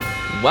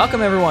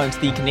Welcome everyone to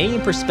the Canadian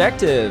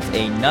Perspective,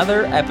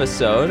 another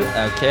episode,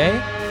 okay?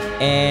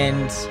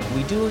 And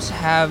we do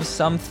have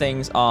some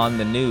things on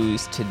the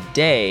news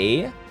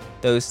today,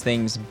 those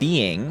things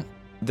being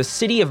the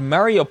city of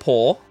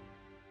Mariupol.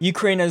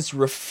 Ukraine has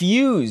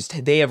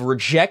refused, they have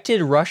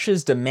rejected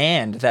Russia's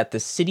demand that the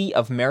city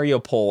of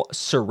Mariupol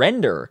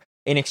surrender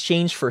in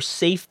exchange for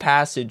safe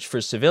passage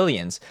for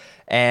civilians.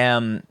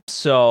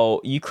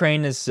 So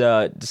Ukraine has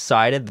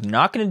decided they're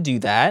not going to do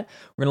that.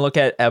 We're going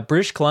to look at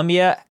British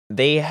Columbia.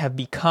 They have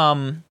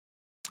become,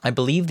 I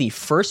believe, the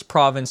first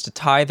province to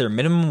tie their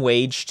minimum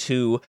wage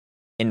to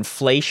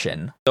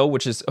inflation,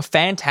 which is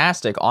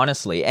fantastic,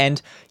 honestly.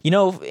 And,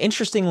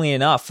 interestingly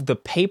enough,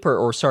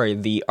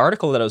 the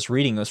article that I was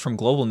reading was from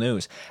Global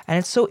News. And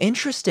it's so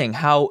interesting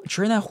how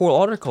during that whole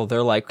article,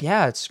 they're like,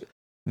 yeah, it's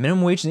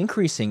minimum wage is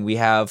increasing. We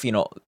have,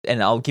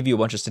 and I'll give you a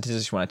bunch of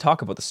statistics when I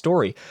talk about the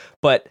story,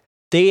 but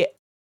they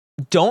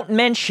don't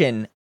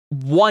mention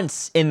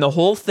once in the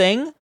whole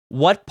thing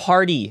what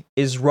party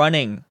is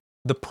running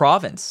the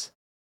province.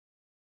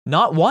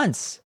 Not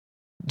once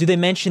do they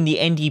mention the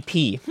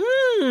NDP.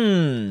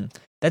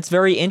 That's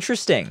very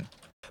interesting.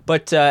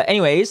 But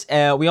anyways,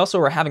 we also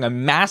are having a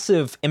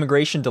massive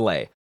immigration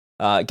delay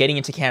getting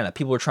into Canada.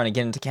 People are trying to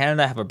get into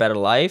Canada, have a better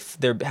life.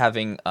 They're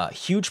having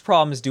huge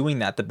problems doing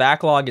that. The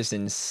backlog is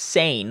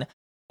insane.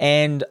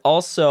 And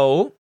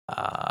also,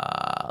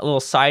 a little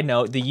side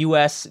note, the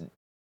U.S.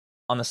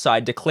 on the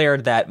side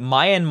declared that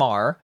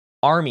Myanmar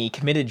army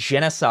committed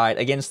genocide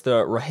against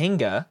the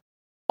Rohingya.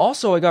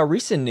 Also, I got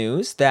recent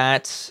news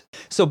that,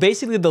 so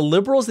basically the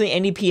Liberals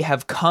and the NDP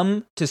have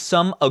come to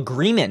some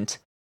agreement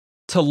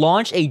to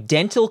launch a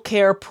dental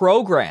care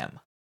program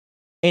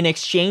in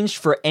exchange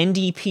for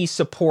NDP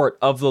support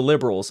of the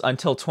Liberals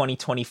until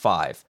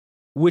 2025,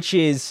 which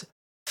is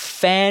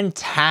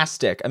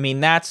fantastic. I mean,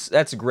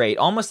 that's great.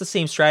 Almost the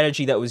same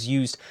strategy that was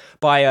used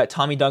by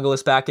Tommy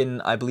Douglas back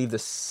in, I believe, the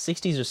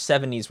 60s or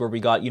 70s, where we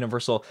got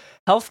universal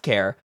health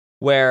care,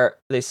 where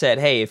they said,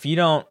 hey, if you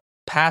don't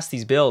pass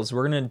these bills,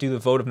 we're going to do the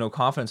vote of no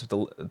confidence with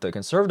the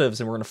Conservatives,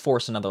 and we're going to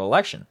force another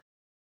election.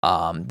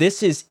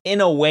 This is, in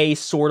a way,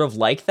 sort of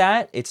like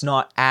that. It's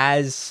not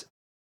as,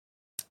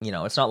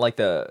 it's not like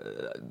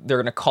they're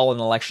going to call an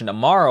election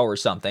tomorrow or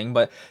something,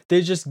 but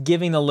they're just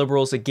giving the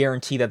Liberals a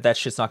guarantee that that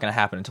shit's not going to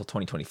happen until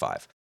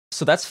 2025.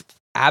 So that's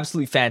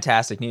absolutely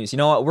fantastic news. You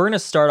know what? We're going to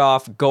start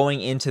off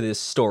going into this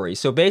story.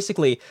 So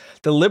basically,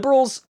 the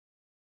Liberals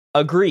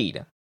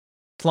agreed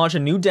to launch a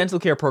new dental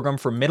care program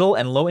for middle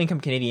and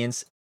low-income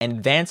Canadians and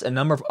advance a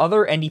number of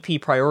other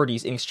NDP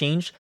priorities in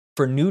exchange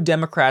for New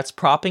Democrats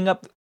propping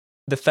up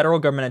the federal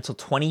government until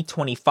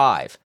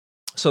 2025.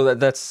 So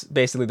that's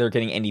basically they're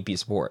getting NDP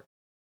support.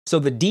 So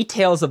the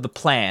details of the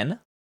plan,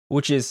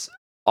 which is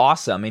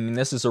awesome. I mean,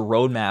 this is a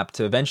roadmap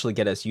to eventually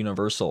get us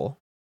universal.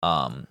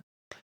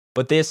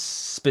 But this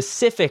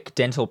specific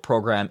dental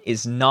program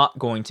is not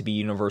going to be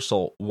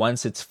universal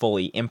once it's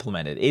fully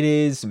implemented. It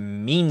is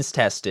means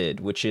tested,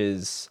 which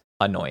is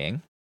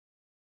annoying.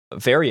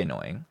 Very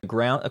annoying.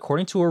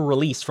 According to a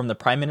release from the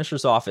Prime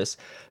Minister's office,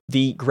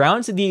 the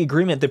grounds of the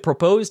agreement, the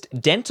proposed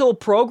dental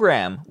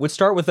program would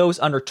start with those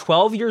under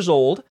 12 years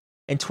old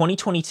in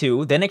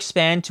 2022, then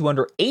expand to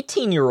under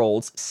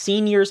 18-year-olds,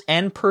 seniors,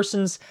 and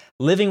persons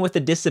living with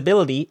a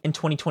disability in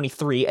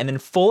 2023, and then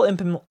full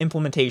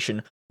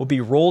implementation will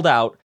be rolled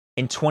out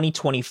in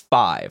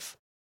 2025.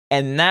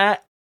 And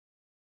that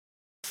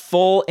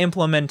full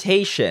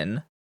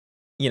implementation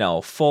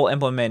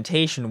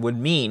would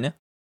mean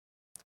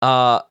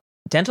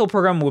dental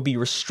program will be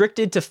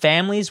restricted to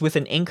families with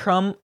an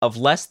income of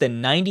less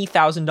than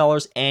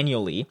 $90,000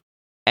 annually.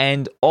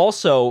 And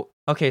also,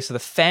 okay, so the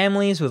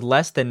families with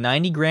less than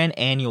 90 grand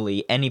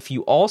annually, and if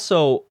you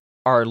also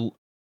are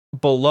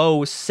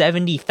below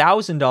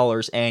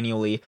 $70,000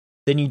 annually,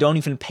 then you don't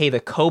even pay the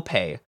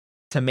copay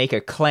to make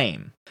a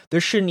claim. There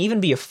shouldn't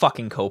even be a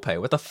fucking copay.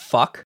 What the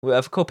fuck?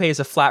 A copay is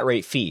a flat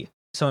rate fee.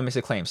 Someone makes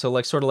a claim.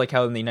 So sort of like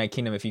how in the United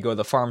Kingdom, if you go to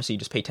the pharmacy, you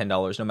just pay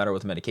 $10 no matter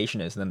what the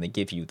medication is, and then they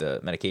give you the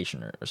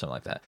medication or something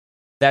like that.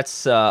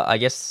 That's, I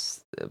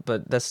guess,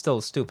 but that's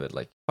still stupid.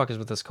 Like, fuck is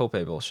with this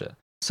copay bullshit.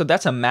 So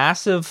that's a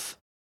massive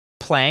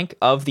plank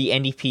of the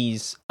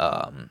NDP's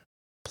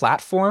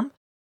platform.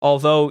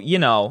 Although,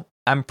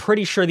 I'm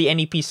pretty sure the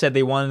NDP said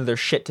they wanted their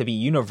shit to be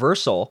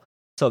universal.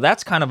 So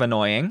that's kind of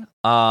annoying.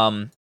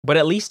 But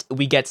at least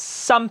we get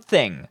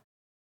something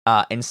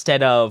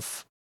instead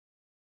of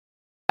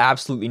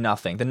absolutely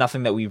nothing. The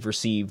nothing that we've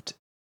received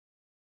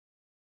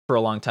for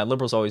a long time.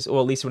 Liberals always,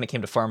 well, at least when it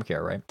came to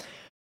pharmacare, right?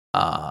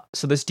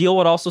 So this deal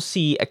would also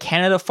see a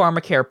Canada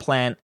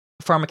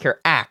Pharmacare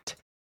Act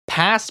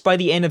passed by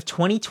the end of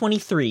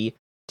 2023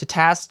 to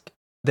task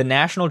the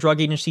National Drug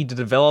Agency to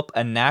develop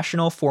a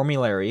national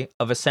formulary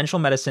of essential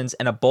medicines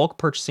and a bulk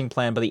purchasing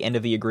plan by the end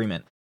of the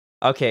agreement.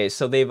 Okay,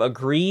 so they've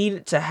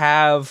agreed to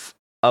have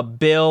a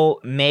bill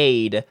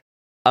made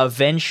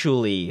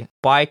eventually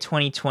by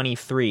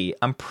 2023.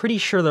 I'm pretty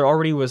sure there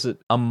already was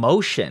a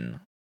motion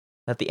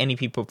that the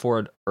NDP put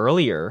forward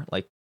earlier,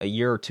 like a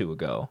year or two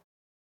ago,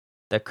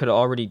 that could have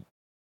already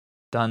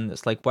done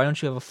this. Like, why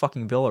don't you have a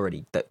fucking bill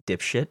already, that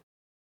dipshit?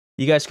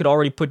 You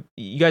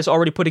guys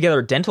already put together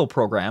a dental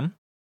program.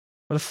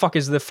 Where the fuck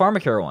is the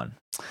pharmacare one?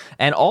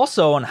 And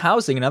also on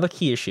housing, another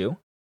key issue.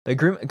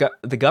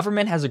 The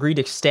government has agreed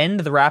to extend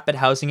the Rapid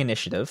Housing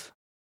Initiative.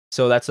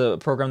 So that's a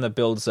program that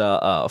builds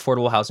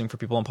affordable housing for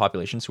people in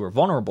populations who are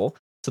vulnerable.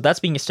 So that's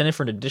being extended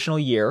for an additional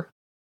year,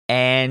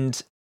 and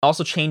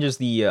also changes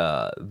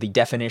the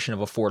definition of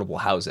affordable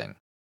housing.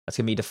 That's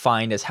going to be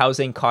defined as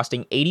housing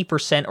costing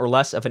 80% or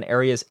less of an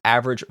area's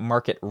average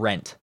market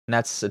rent. And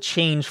that's a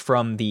change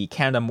from the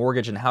Canada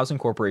Mortgage and Housing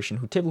Corporation,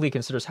 who typically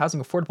considers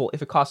housing affordable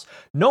if it costs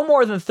no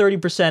more than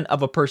 30%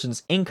 of a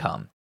person's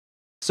income.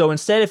 So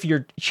instead, if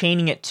you're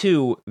chaining it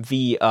to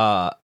the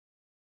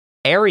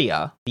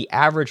area, the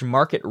average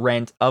market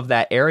rent of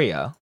that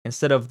area,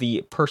 instead of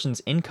the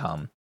person's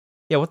income,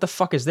 yeah, what the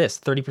fuck is this?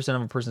 30%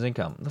 of a person's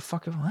income. The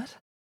fuck, what?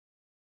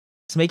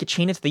 Let's make it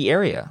chain it to the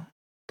area,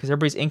 because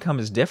everybody's income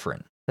is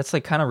different. That's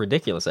like kind of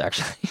ridiculous,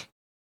 actually.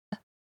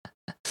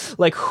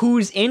 Like,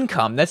 whose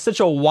income? That's such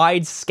a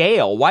wide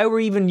scale. Why were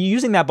we even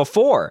using that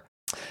before?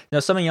 Now,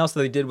 something else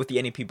that they did with the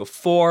NDP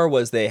before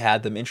was they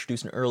had them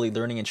introduce an Early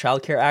Learning and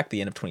Childcare Act,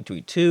 the end of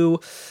 2022.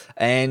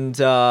 And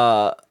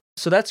so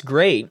that's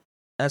great.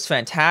 That's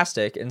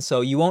fantastic. And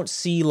so you won't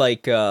see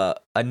like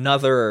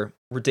another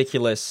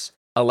ridiculous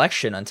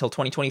election until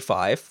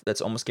 2025.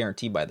 That's almost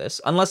guaranteed by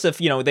this. Unless if,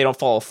 they don't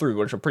follow through,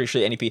 which I'm pretty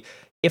sure the NDP,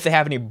 if they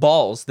have any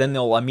balls, then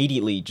they'll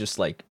immediately just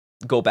like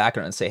go back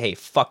on it and say, hey,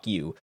 fuck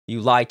you. You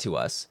lied to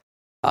us.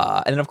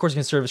 And then, of course,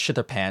 conservatives shit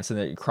their pants and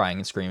they're crying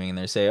and screaming and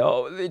they say,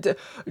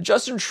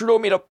 Justin Trudeau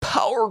made a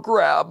power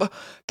grab.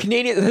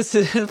 This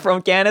is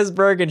from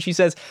Cannesburg, and she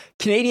says,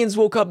 Canadians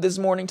woke up this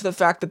morning to the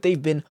fact that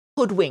they've been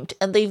hoodwinked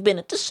and they've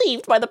been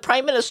deceived by the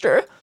Prime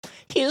Minister.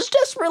 He is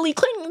desperately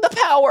clinging to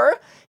power.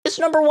 His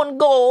number one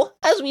goal,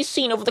 as we've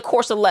seen over the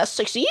course of the last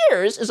 6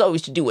 years, is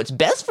always to do what's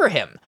best for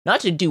him, not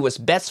to do what's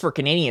best for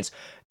Canadians.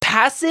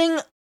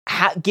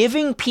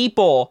 Giving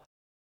people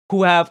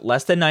who have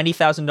less than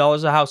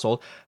 $90,000 a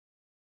household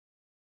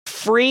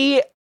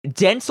free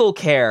dental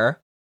care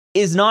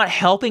is not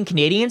helping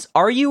Canadians.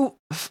 Are you?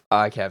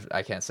 I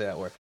can't say that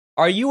word.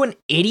 Are you an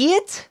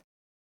idiot?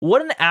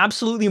 What an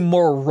absolutely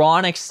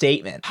moronic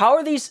statement. How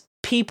are these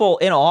people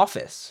in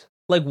office?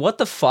 Like, what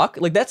the fuck?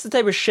 Like, that's the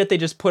type of shit they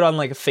just put on,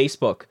 like,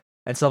 Facebook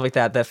and stuff like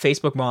that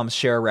Facebook moms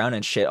share around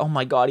and shit. Oh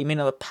my god, he made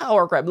another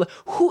power grab.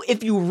 Who,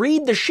 if you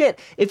read the shit,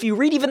 if you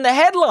read even the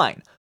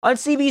headline on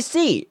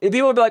CBC,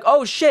 people would be like,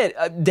 oh shit,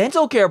 a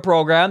dental care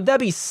program, that'd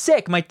be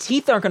sick. My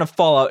teeth aren't gonna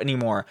fall out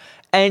anymore.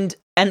 And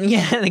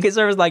yeah, the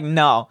conservatives like,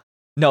 no,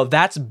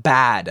 that's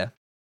bad.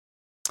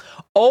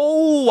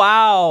 Oh,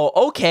 wow,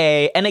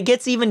 okay, and it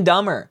gets even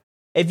dumber.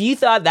 If you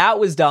thought that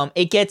was dumb,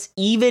 it gets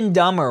even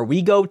dumber.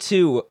 We go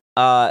to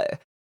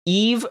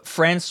Yves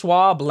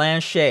Francois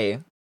Blanchet,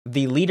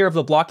 the leader of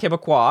the Bloc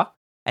Québécois,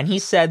 and he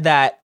said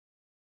that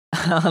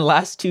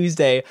last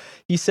Tuesday,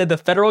 he said the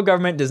federal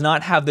government does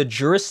not have the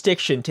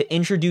jurisdiction to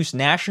introduce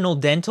national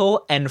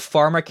dental and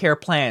pharmacare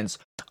plans.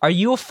 Are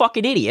you a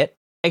fucking idiot?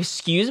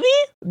 Excuse me?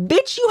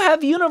 Bitch, you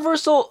have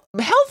universal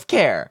health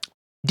care.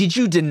 Did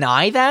you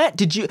deny that?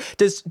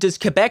 Does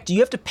Quebec, do you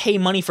have to pay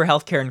money for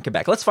healthcare in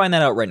Quebec? Let's find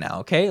that out right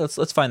now, okay?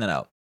 Let's find that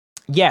out.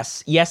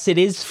 Yes, it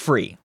is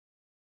free.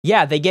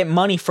 Yeah, they get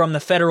money from the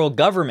federal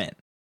government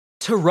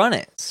to run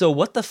it. So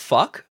what the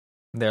fuck?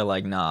 They're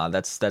like, nah,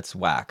 that's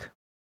whack.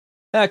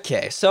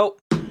 Okay, so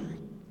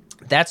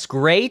that's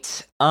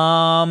great.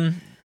 So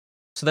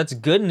that's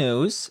good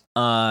news.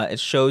 It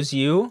shows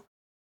you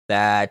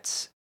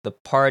that the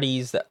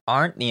parties that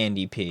aren't the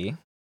NDP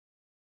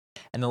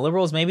and the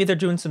Liberals, maybe they're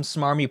doing some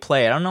smarmy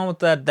play. I don't know what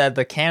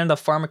the Canada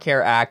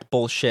Pharmacare Act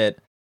bullshit.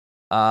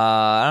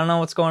 I don't know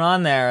what's going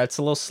on there. It's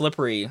a little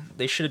slippery.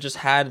 They should have just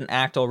had an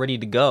act all ready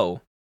to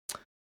go.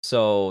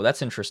 So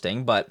that's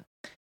interesting, but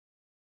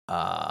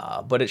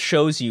it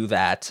shows you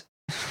that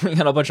we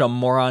got a bunch of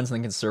morons and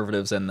the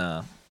conservatives and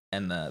the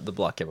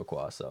Bloc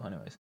Québécois. So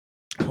anyways,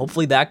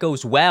 hopefully that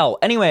goes well.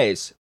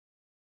 Anyways,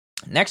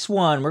 next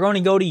one, we're going to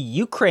go to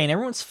Ukraine,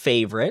 everyone's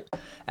favorite.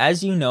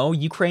 As you know,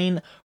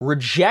 Ukraine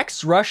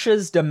rejects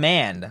Russia's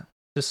demand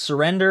to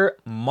surrender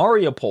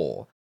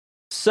Mariupol.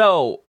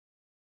 So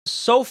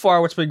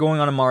far what's been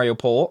going on in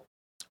Mariupol,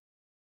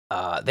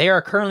 they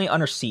are currently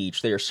under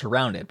siege. They are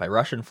surrounded by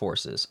Russian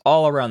forces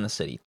all around the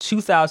city.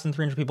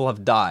 2,300 people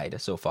have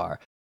died so far,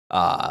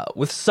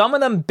 with some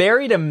of them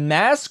buried in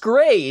mass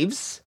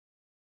graves.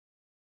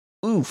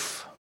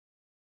 Oof.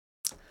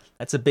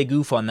 That's a big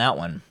oof on that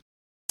one.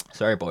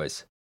 Sorry,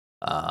 boys.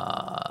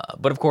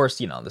 But of course,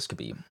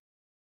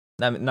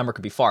 that number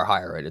could be far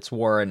higher, right? It's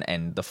war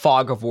and the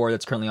fog of war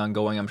that's currently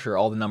ongoing. I'm sure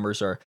all the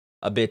numbers are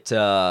a bit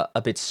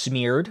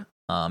smeared,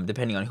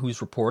 depending on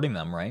who's reporting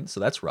them, right? So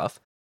that's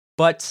rough.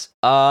 But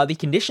the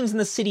conditions in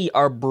the city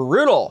are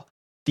brutal.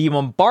 The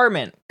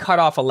bombardment cut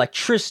off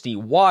electricity,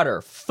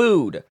 water,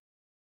 food,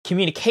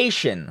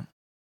 communication,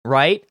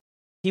 right?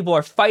 People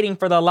are fighting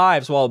for their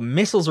lives while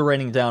missiles are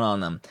raining down on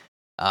them.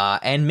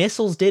 And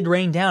missiles did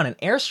rain down. An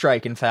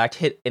airstrike, in fact,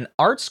 hit an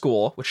art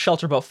school, which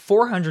sheltered about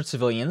 400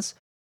 civilians.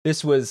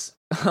 This was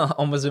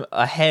almost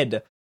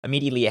ahead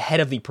immediately ahead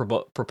of the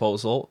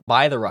proposal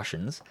by the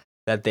Russians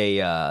that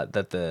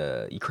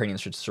the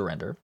Ukrainians should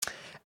surrender.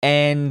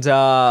 And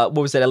what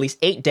was it? At least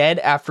 8 dead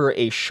after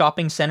a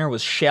shopping center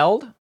was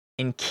shelled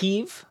in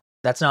Kyiv.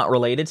 That's not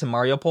related to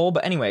Mariupol,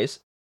 but anyways,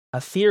 a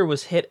theater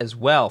was hit as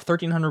well.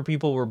 1,300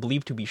 people were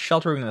believed to be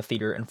sheltering in the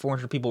theater, and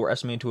 400 people were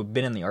estimated to have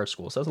been in the art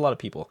school. So that's a lot of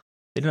people.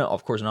 They didn't,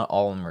 of course, not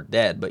all of them are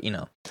dead, but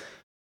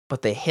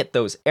but they hit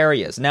those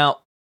areas. Now,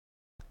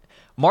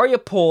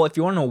 Mariupol, if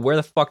you want to know where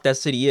the fuck that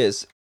city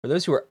is, for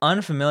those who are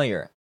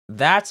unfamiliar,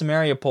 that's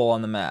Mariupol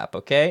on the map,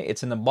 okay?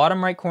 It's in the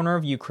bottom right corner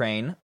of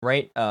Ukraine,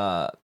 right?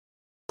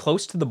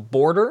 Close to the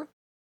border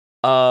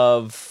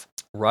of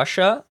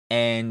Russia,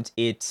 and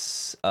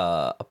it's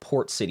a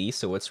port city,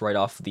 so it's right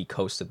off the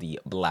coast of the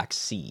Black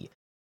Sea.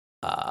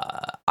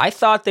 I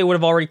thought they would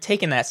have already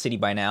taken that city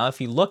by now. If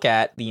you look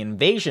at the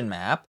invasion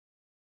map,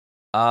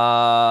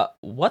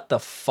 what the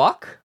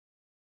fuck?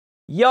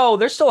 Yo,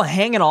 they're still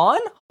hanging on?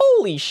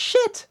 Holy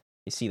shit!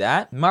 You see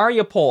that?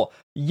 Mariupol.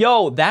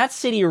 Yo, that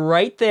city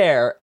right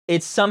there,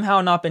 it's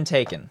somehow not been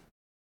taken.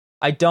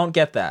 I don't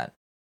get that.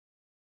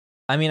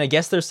 I mean, I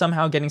guess they're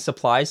somehow getting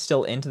supplies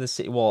still into the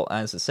city. Well,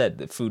 as I said,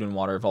 the food and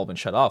water have all been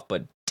shut off,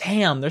 but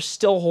damn, they're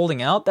still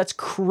holding out? That's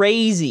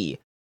crazy.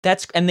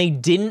 And they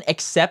didn't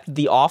accept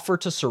the offer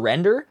to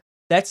surrender?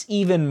 That's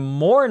even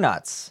more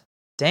nuts.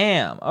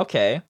 Damn,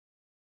 okay.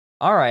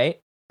 All right.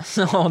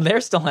 So they're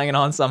still hanging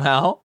on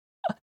somehow.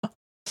 I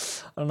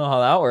don't know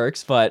how that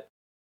works, but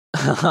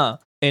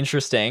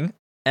interesting.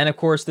 And of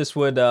course, this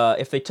would,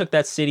 if they took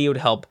that city, it would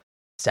help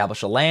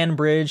establish a land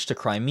bridge to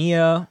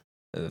Crimea.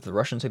 If the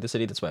Russians take the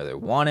city, that's why they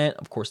want it.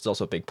 Of course, it's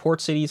also a big port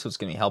city, so it's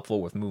going to be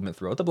helpful with movement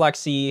throughout the Black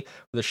Sea,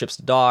 for the ships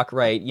to dock,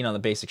 right? The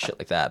basic shit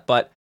like that.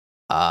 But,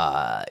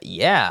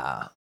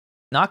 yeah,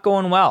 not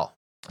going well.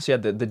 So yeah,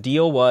 the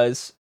deal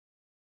was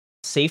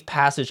safe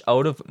passage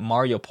out of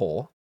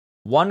Mariupol,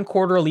 one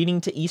corridor leading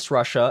to East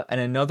Russia,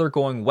 and another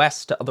going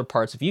west to other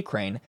parts of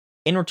Ukraine,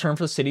 in return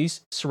for the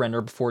city's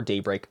surrender before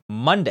daybreak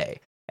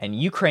Monday. And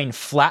Ukraine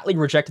flatly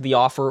rejected the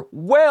offer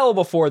well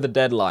before the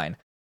deadline.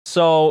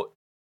 So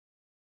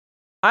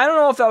I don't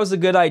know if that was a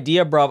good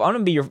idea, bro. I'm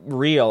going to be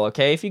real,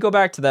 okay? If you go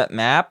back to that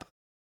map,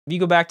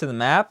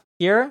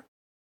 here,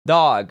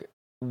 dog,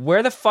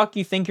 where the fuck do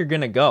you think you're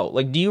going to go?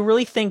 Like, do you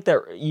really think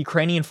that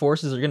Ukrainian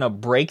forces are going to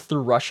break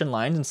through Russian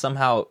lines and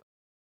somehow,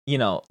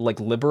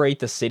 liberate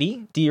the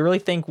city? Do you really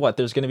think,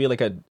 there's going to be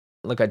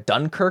like a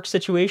Dunkirk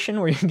situation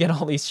where you can get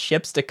all these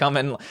ships to come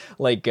and,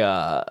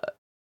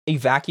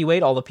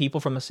 evacuate all the people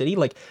from the city?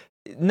 Like,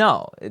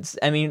 no.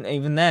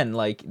 Even then,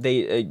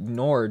 they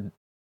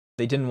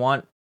didn't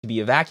want to be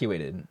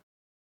evacuated.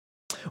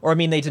 Or,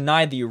 they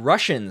denied the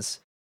Russians,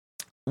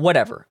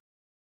 whatever.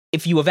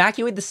 If you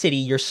evacuate the city,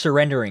 you're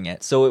surrendering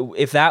it. So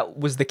if that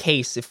was the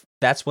case, if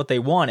that's what they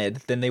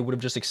wanted, then they would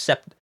have just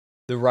accepted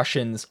the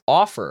Russians'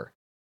 offer.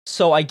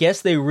 So I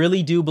guess they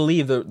really do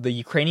believe the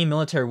Ukrainian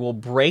military will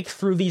break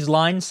through these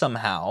lines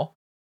somehow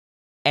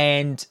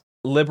and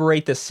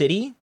liberate the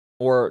city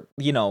or,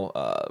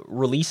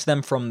 release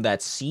them from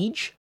that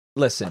siege.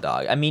 Listen,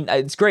 dog,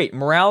 it's great.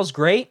 Morale's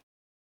great.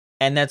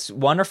 And that's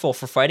wonderful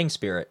for fighting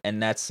spirit,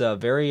 and that's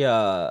very,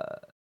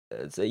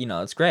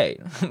 it's great.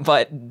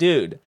 But,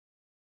 dude,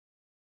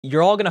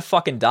 you're all gonna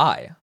fucking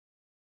die.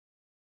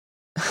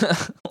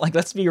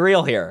 Let's be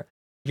real here.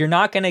 You're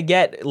not gonna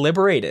get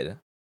liberated.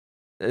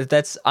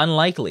 That's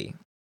unlikely.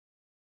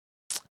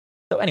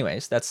 So,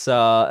 anyways, that's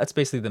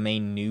basically the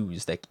main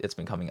news that's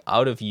been coming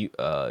out of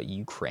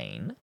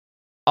Ukraine.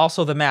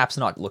 Also, the map's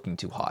not looking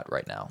too hot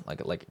right now.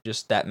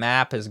 Just that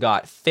map has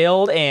got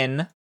filled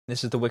in.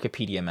 This is the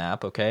Wikipedia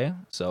map, okay?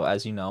 So,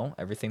 as you know,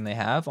 everything they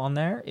have on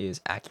there is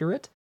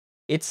accurate.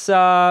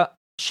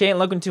 She ain't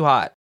looking too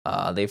hot.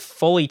 They've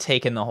fully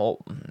taken the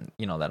whole,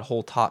 that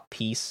whole top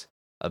piece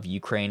of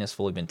Ukraine has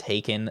fully been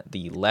taken.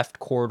 The left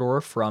corridor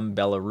from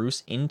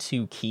Belarus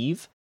into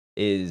Kyiv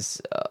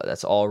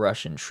that's all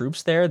Russian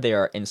troops there. They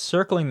are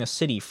encircling the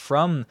city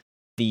from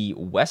the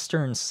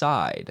western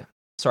side.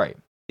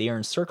 They are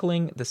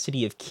encircling the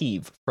city of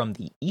Kyiv from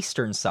the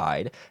eastern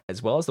side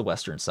as well as the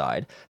western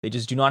side. They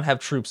just do not have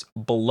troops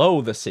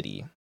below the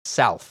city,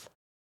 south.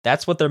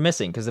 That's what they're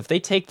missing, because if they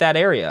take that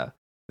area,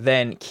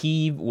 then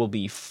Kyiv will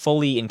be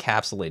fully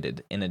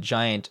encapsulated in a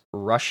giant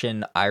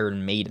Russian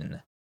Iron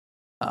Maiden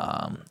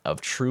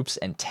of troops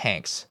and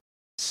tanks.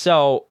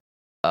 So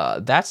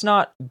that's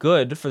not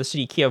good for the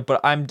city of Kyiv,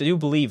 but I do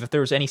believe if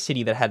there was any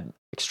city that had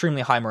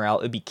extremely high morale,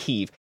 it would be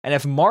Kyiv. And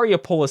if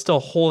Mariupol is still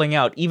holding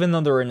out, even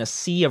though they're in a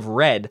sea of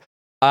red,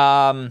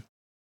 you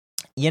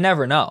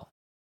never know.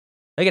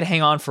 They could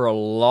hang on for a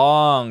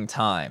long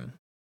time.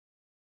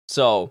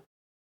 So,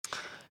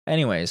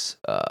 anyways,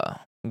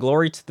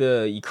 glory to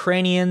the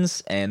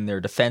Ukrainians and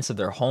their defense of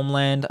their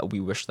homeland.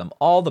 We wish them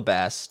all the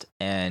best.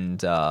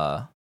 And,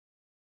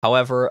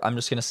 however, I'm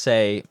just going to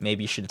say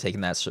maybe you should have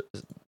taken that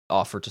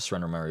offer to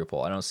surrender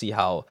Mariupol. I don't see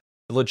how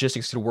the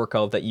logistics could work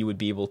out that you would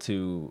be able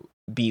to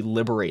be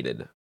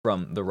liberated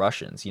from the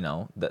Russians,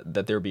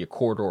 that there be a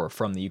corridor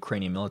from the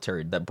Ukrainian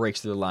military that breaks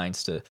through the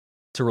lines to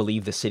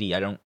relieve the city. I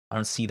don't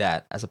see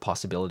that as a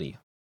possibility.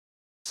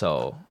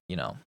 So, you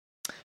know.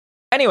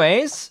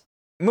 Anyways,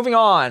 moving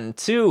on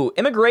to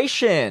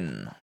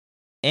immigration.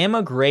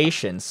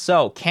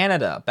 So,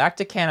 Canada, back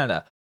to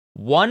Canada.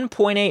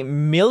 1.8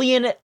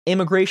 million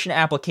immigration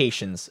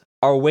applications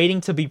are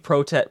waiting to be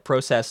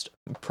protested.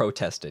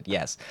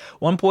 Yes.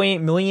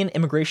 1.8 million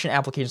immigration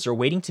applications are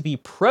waiting to be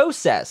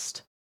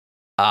processed.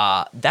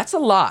 That's a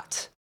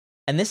lot.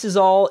 And this is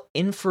all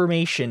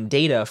information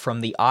data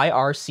from the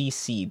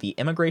IRCC, the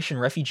Immigration,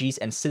 Refugees,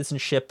 and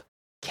Citizenship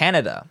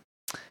Canada.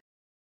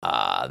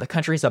 The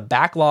country has a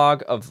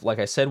backlog of, like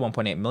I said,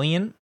 1.8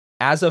 million.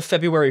 As of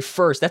February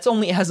 1st, that's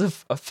only as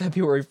of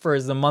February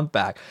 1st, a month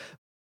back,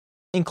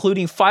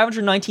 including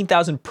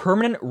 519,000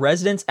 permanent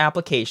residence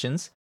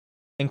applications,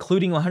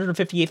 including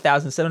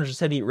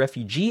 158,770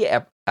 refugee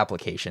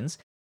applications,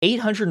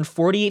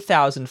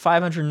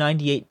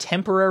 848,598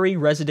 temporary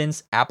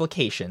residence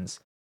applications,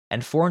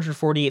 and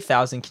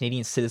 448,000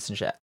 Canadian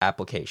citizenship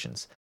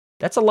applications.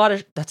 That's a lot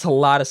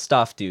of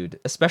stuff, dude.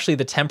 Especially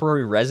the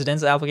temporary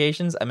residence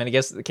applications. I mean, I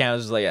guess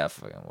Canada's just like, yeah,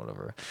 fucking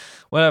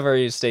whatever.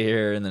 You stay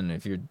here, and then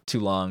if you're too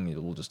long,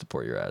 we'll just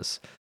deport your ass.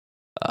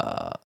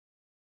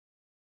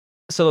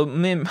 So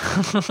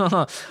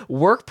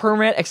work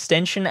permit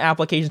extension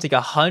applications take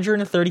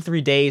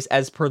 133 days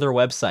as per their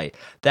website.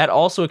 That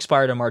also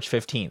expired on March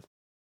 15th.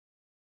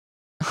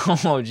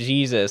 Oh,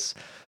 Jesus.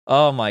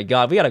 Oh, my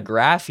God. We got a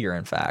graph here,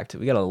 in fact.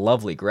 We got a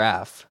lovely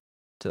graph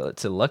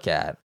to look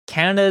at.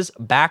 Canada's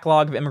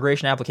backlog of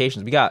immigration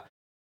applications. We got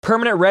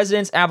permanent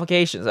residence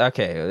applications.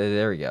 Okay,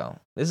 there we go.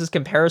 This is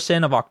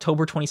comparison of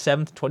October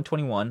 27th,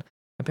 2021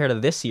 compared to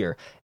this year.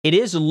 It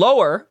is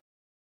lower.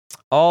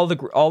 All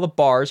the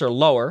bars are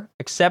lower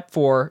except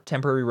for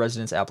temporary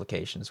residence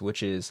applications,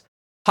 which is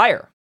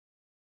higher.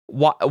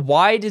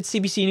 Why did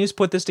CBC News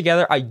put this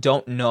together? I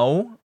don't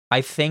know.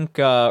 I think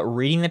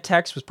reading the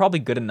text was probably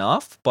good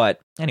enough, but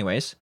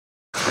anyways,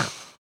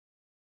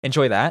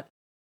 enjoy that.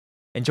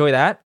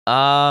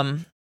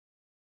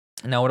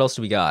 Now what else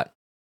do we got?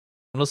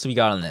 What else do we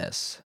got on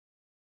this?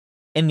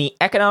 In the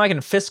economic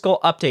and fiscal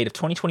update of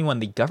 2021,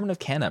 the government of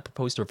Canada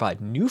proposed to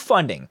provide new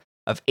funding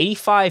of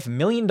 $85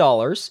 million in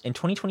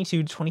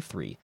 2022 to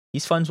 23.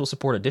 These funds will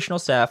support additional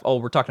staff. Oh,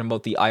 we're talking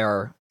about the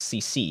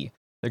IRCC.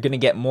 They're going to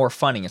get more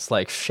funding. It's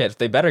like, shit,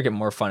 they better get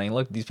more funding.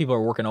 Look, these people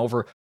are working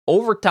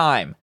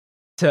overtime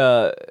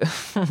to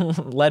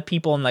let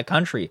people in the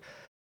country.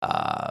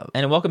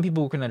 And welcome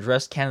people who can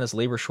address Canada's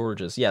labor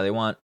shortages. Yeah, they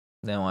want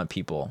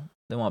people.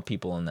 They want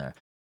people in there.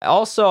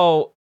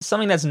 Also,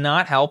 something that's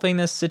not helping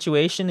this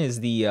situation is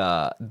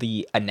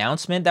the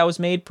announcement that was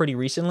made pretty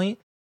recently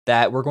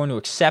that we're going to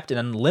accept an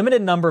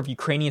unlimited number of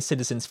Ukrainian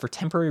citizens for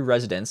temporary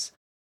residence.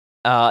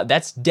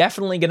 That's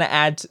definitely going to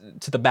add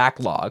to the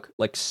backlog,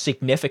 like,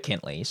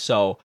 significantly.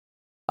 So,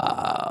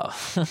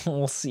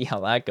 we'll see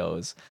how that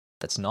goes.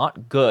 That's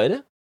not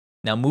good.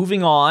 Now,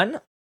 moving on.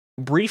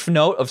 Brief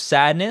tinge of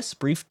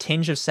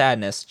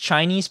sadness.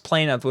 Chinese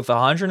plane with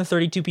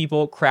 132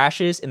 people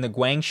crashes in the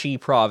Guangxi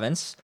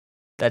province.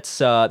 That's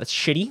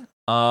shitty.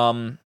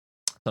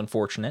 It's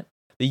unfortunate.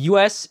 The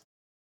U.S.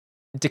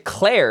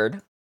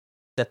 declared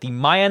that the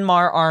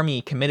Myanmar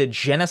army committed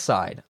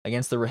genocide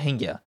against the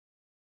Rohingya.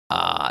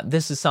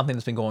 This is something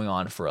that's been going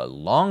on for a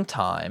long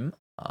time.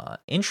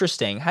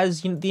 Interesting.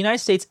 Has the United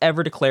States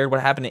ever declared what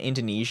happened in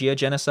Indonesia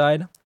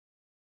genocide?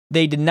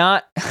 They did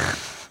not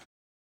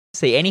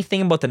say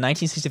anything about the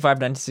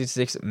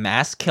 1965-1966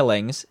 mass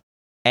killings,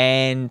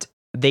 and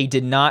they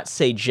did not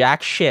say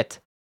jack shit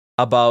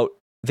about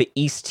the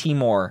East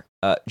Timor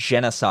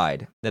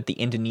genocide that the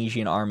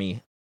Indonesian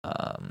army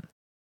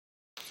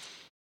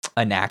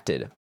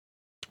enacted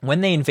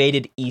when they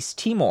invaded East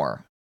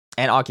Timor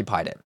and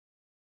occupied it.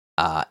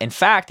 In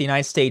fact, the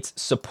United States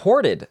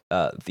supported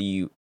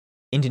the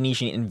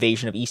Indonesian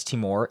invasion of East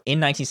Timor in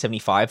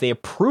 1975. They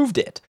approved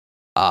it.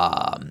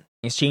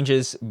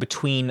 Exchanges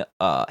between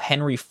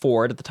Henry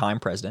Ford, at the time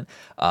president,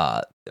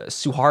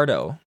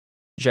 General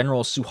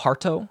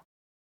Suharto,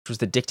 which was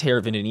the dictator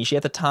of Indonesia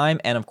at the time,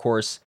 and of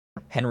course,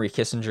 Henry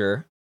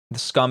Kissinger, the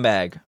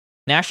scumbag,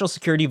 National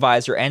Security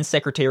Advisor and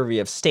Secretary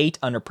of State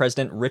under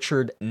President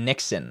Richard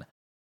Nixon,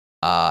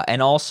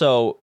 and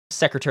also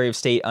Secretary of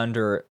State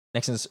under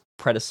Nixon's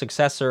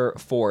predecessor,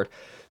 Ford.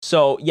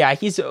 So, yeah,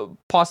 he's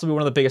possibly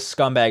one of the biggest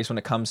scumbags when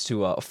it comes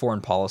to foreign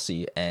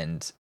policy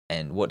and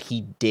what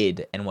he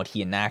did and what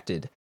he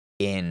enacted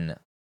in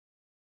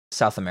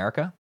South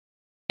America.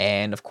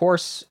 And, of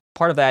course,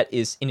 part of that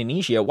is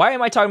Indonesia. Why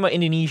am I talking about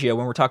Indonesia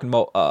when we're talking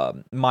about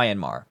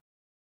Myanmar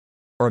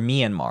or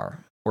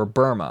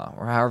Burma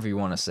or however you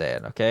want to say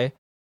it, okay?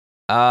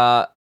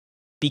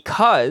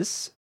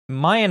 Because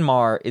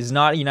Myanmar is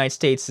not a United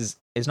States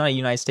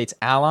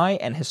ally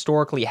and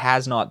historically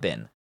has not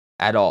been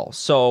at all.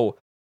 So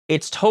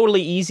it's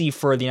totally easy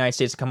for the United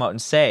States to come out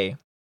and say,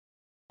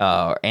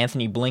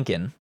 Anthony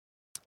Blinken,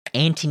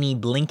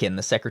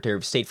 the Secretary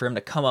of State, for him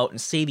to come out and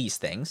say these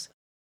things.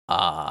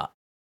 But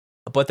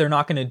they're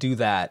not going to do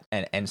that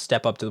and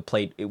step up to the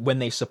plate when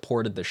they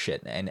supported the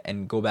shit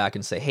and go back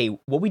and say, hey,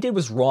 what we did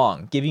was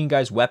wrong, giving you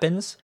guys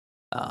weapons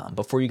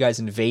before you guys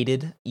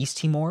invaded East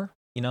Timor,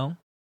 you know?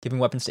 giving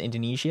weapons to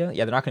Indonesia.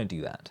 Yeah, they're not going to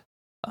do that.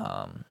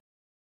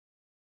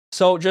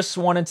 So just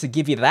wanted to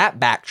give you that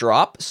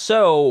backdrop.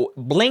 So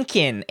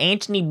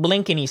Antony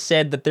Blinken, he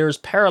said that there's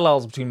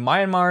parallels between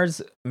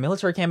Myanmar's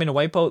military campaign to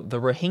wipe out the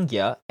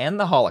Rohingya and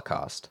the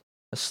Holocaust,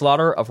 the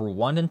slaughter of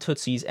Rwandan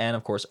Tutsis, and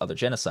of course other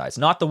genocides.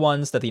 Not the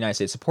ones that the United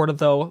States supported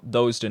though;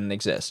 those didn't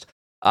exist.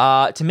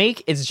 To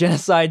make its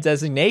genocide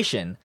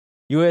designation,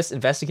 U.S.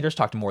 investigators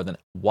talked to more than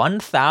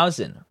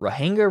 1,000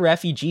 Rohingya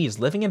refugees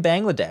living in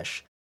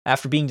Bangladesh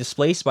after being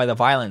displaced by the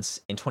violence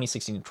in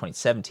 2016 and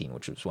 2017,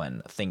 which was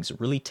when things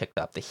really ticked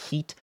up. The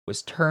heat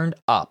was turned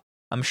up.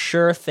 I'm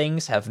sure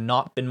things have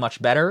not been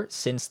much better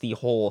since the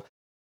whole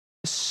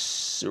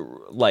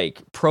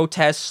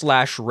protest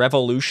 /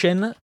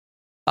 revolution.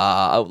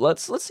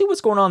 Let's see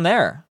what's going on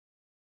there.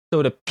 So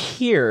it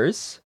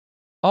appears.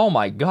 Oh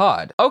my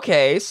god.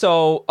 Okay,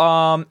 so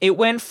it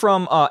went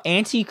from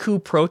anti-coup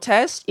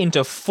protest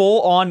into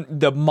full-on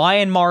the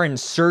Myanmar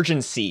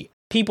insurgency.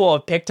 People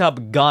have picked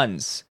up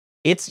guns.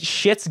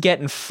 Shit's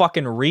getting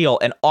fucking real.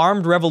 An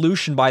armed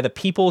revolution by the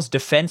People's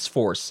Defense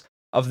Force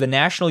of the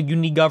National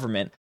Unity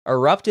Government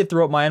erupted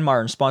throughout Myanmar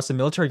in response to the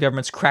military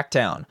government's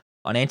crackdown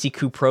on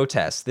anti-coup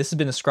protests. This has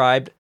been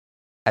described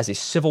as a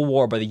civil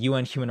war by the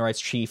UN Human Rights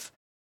Chief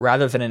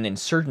rather than an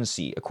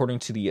insurgency, according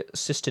to the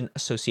Assistant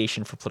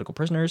Association for Political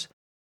Prisoners.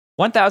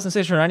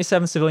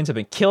 1,697 civilians have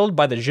been killed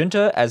by the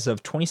junta as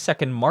of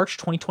 22nd March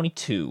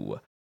 2022.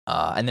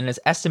 And then it's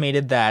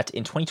estimated that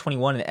in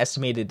 2021,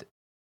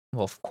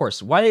 well, of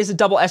course, why is it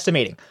double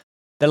estimating?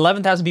 That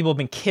 11,000 people have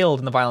been killed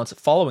in the violence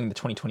following the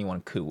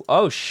 2021 coup.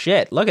 Oh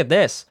shit, look at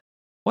this.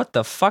 What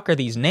the fuck are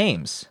these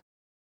names?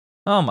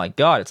 Oh my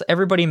god, it's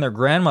everybody and their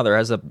grandmother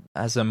has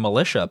a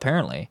militia,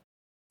 apparently.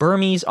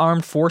 Burmese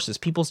Armed Forces,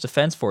 People's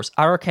Defense Force,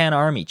 Arakan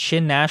Army,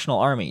 Chin National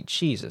Army.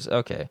 Jesus,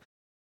 okay.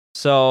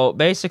 So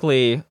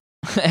basically,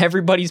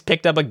 everybody's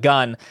picked up a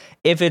gun.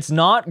 If it's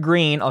not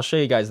green, I'll show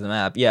you guys the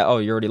map. Yeah, oh,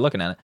 you're already looking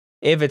at it.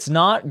 If it's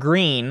not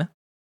green,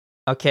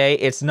 okay,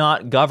 it's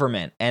not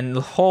government. And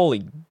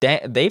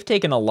they've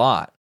taken a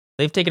lot.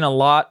 They've taken a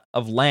lot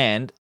of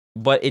land,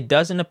 but it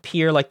doesn't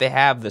appear like they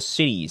have the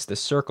cities, the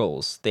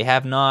circles. They've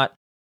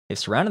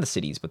surrounded the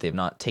cities, but they've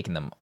not taken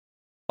them.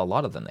 A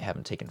lot of them they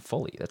haven't taken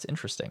fully. That's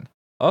interesting.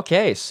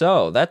 Okay,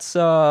 so that's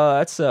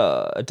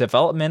a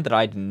development that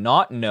I did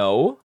not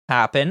know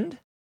happened.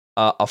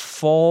 A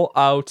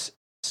full-out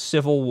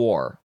civil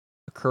war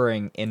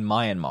occurring in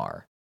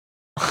Myanmar.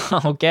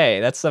 Okay,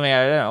 that's something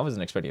I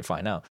wasn't expecting to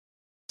find out.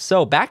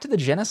 So back to the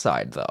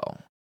genocide, though.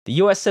 The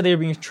U.S. said they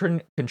were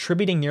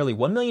contributing nearly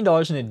 $1 million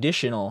in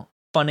additional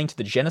funding to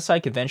the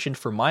Genocide Convention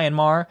for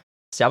Myanmar,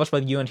 established by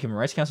the UN Human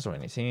Rights Council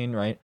in 2018,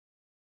 right?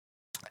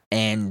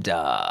 And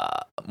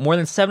more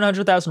than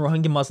 700,000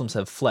 Rohingya Muslims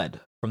have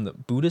fled from the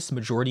Buddhist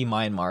majority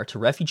Myanmar to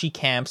refugee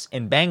camps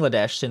in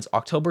Bangladesh since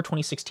October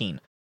 2016,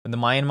 when the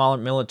Myanmar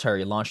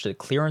military launched a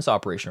clearance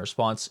operation in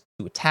response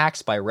to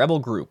attacks by a rebel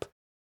group.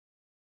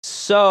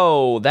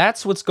 So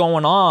that's what's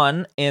going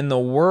on in the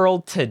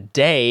world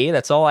today.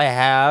 That's all I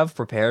have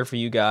prepared for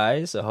you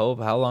guys. I hope.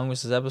 How long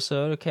was this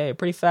episode? Okay,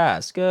 pretty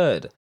fast.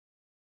 Good.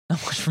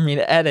 Not much for me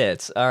to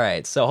edit. All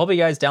right. So I hope you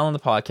guys download the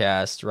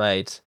podcast,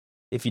 right?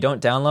 If you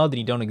don't download, then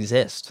you don't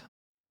exist.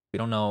 We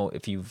don't know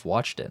if you've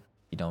watched it.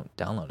 You don't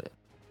download it.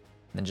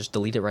 Then just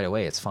delete it right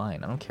away. It's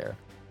fine. I don't care.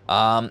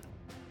 And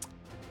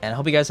I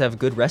hope you guys have a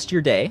good rest of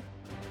your day.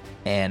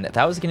 And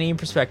that was the Canadian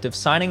Perspective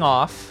signing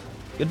off.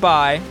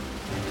 Goodbye.